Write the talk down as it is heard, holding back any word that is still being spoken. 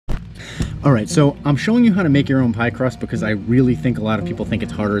All right, so I'm showing you how to make your own pie crust because I really think a lot of people think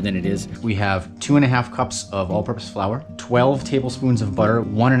it's harder than it is. We have 2.5 cups of all-purpose flour, 12 tablespoons of butter,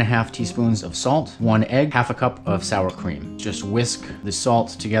 1.5 teaspoons of salt, 1 egg, half a cup of sour cream. Just whisk the salt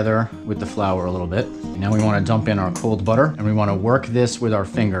together with the flour a little bit. Now we want to dump in our cold butter, and we want to work this with our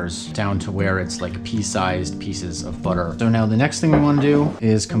fingers down to where it's like pea-sized pieces of butter. So now the next thing we want to do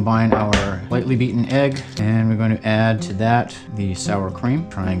is combine our lightly beaten egg, and we're going to add to that the sour cream.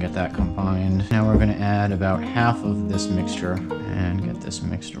 Try and get that combined. Now we're going to add about half of this mixture and get this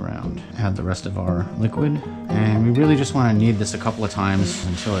mixed around. Add the rest of our liquid, and we really just want to knead this a couple of times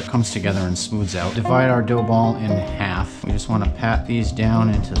until it comes together and smooths out. Divide our dough ball in half. We just want to pat these down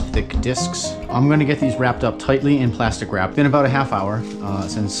into thick discs. I'm going to get these wrapped up tightly in plastic wrap. It's been about a half hour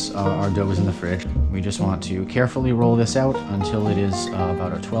since our dough was in the fridge. We just want to carefully roll this out until it is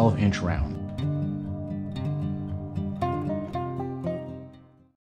about a 12-inch round.